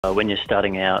When you're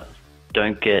starting out,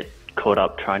 don't get caught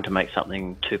up trying to make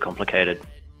something too complicated.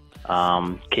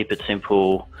 Keep it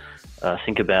simple.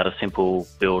 Think about a simple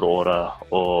build order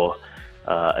or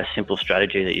a simple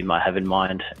strategy that you might have in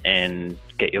mind, and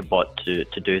get your bot to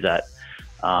do that.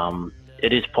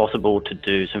 It is possible to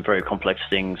do some very complex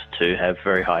things, to have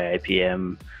very high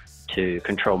APM, to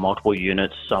control multiple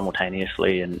units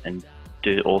simultaneously and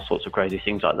do all sorts of crazy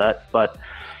things like that. But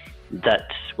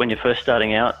that's when you're first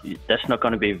starting out, that's not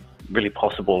going to be really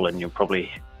possible, and you'll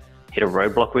probably hit a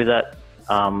roadblock with that.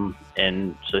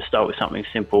 And so start with something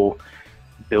simple,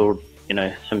 build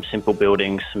some simple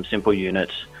buildings, some simple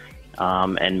units,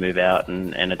 and move out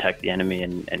and attack the enemy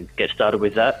and get started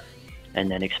with that, and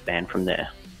then expand from there.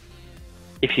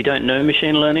 If you don't know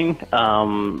machine learning,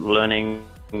 learning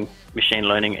machine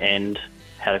learning and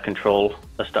how to control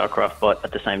a StarCraft bot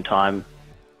at the same time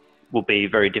will be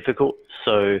very difficult.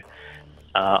 So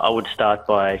I would start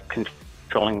by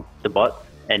controlling the bot,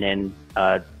 and then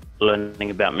learning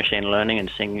about machine learning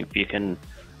and seeing if you can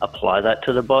apply that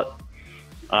to the bot.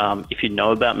 If you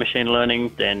know about machine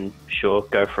learning, then sure,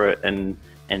 go for it and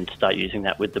start using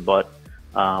that with the bot.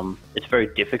 It's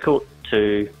very difficult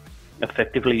to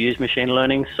effectively use machine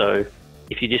learning, so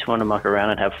if you just want to muck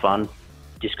around and have fun,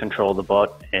 just control the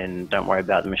bot and don't worry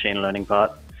about the machine learning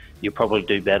part. You'll probably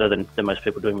do better than most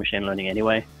people doing machine learning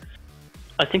anyway.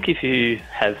 I think if you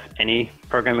have any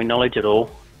programming knowledge at all,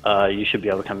 you should be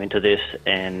able to come into this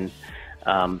and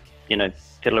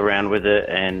fiddle around with it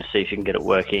and see if you can get it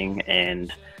working.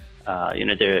 And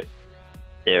there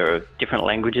are different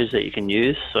languages that you can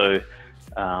use. So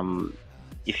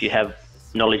if you have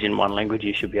knowledge in one language,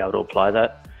 you should be able to apply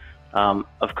that.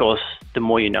 Of course, the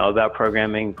more you know about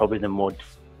programming, probably the more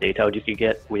detailed you could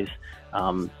get with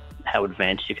how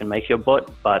advanced you can make your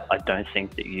bot. But I don't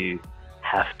think that you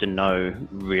have to know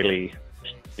really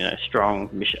strong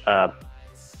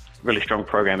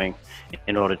programming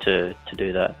in order to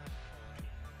do that.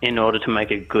 In order to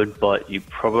make a good bot, you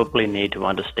probably need to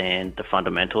understand the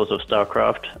fundamentals of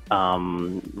StarCraft,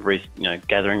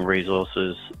 gathering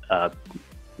resources,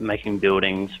 making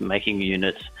buildings, making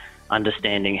units,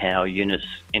 understanding how units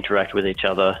interact with each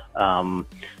other,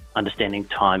 understanding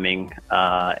timing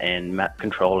and map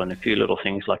control and a few little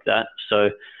things like that. So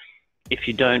if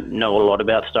you don't know a lot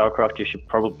about StarCraft, you should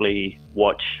probably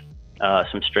watch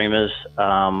some streamers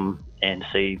and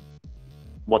see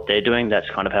what they're doing. That's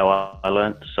kind of how I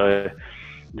learned. So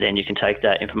then you can take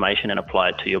that information and apply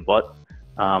it to your bot.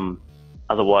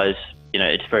 Otherwise,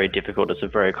 it's very difficult. It's a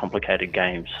very complicated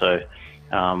game. So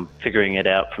figuring it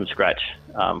out from scratch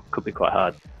could be quite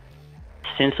hard.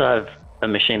 Since I have a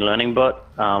machine learning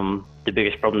bot, the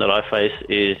biggest problem that I face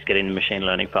is getting the machine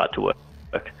learning part to work.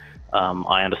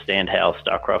 I understand how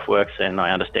StarCraft works, and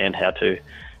I understand how to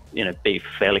be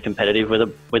fairly competitive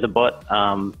with a bot,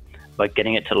 but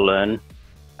getting it to learn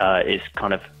is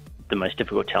kind of the most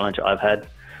difficult challenge I've had.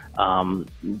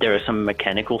 There are some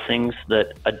mechanical things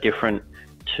that are different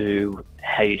to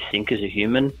how you think as a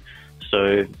human.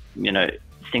 So,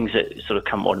 things that sort of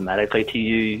come automatically to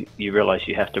you, you realize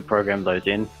you have to program those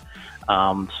in.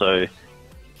 And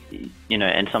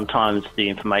sometimes the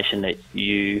information that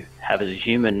you have as a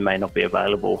human may not be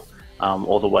available,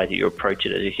 or the way that you approach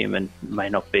it as a human may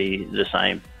not be the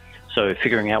same. So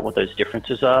figuring out what those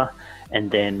differences are,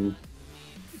 and then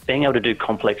being able to do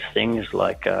complex things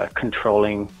like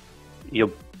controlling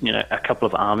a couple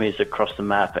of armies across the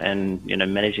map, and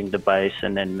managing the base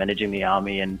and then managing the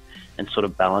army, and sort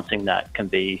of balancing that can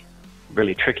be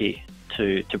really tricky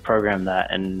to program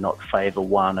that and not favor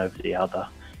one over the other.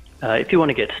 If you want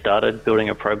to get started building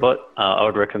a probot, I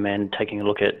would recommend taking a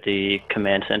look at the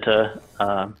Command Center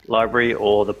library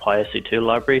or the PySC2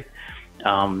 library.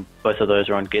 Both of those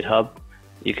are on GitHub.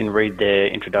 You can read their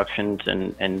introductions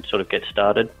and sort of get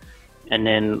started, and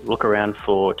then look around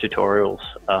for tutorials.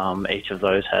 Each of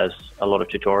those has a lot of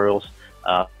tutorials.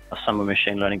 Some are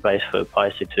machine learning based for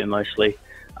PySC2 mostly,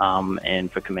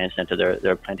 and for Command Center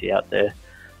there are plenty out there.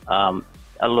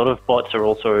 A lot of bots are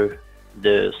also,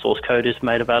 the source code is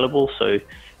made available, so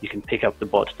you can pick up the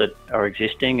bots that are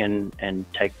existing and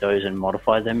take those and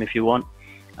modify them if you want,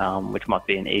 which might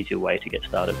be an easier way to get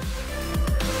started.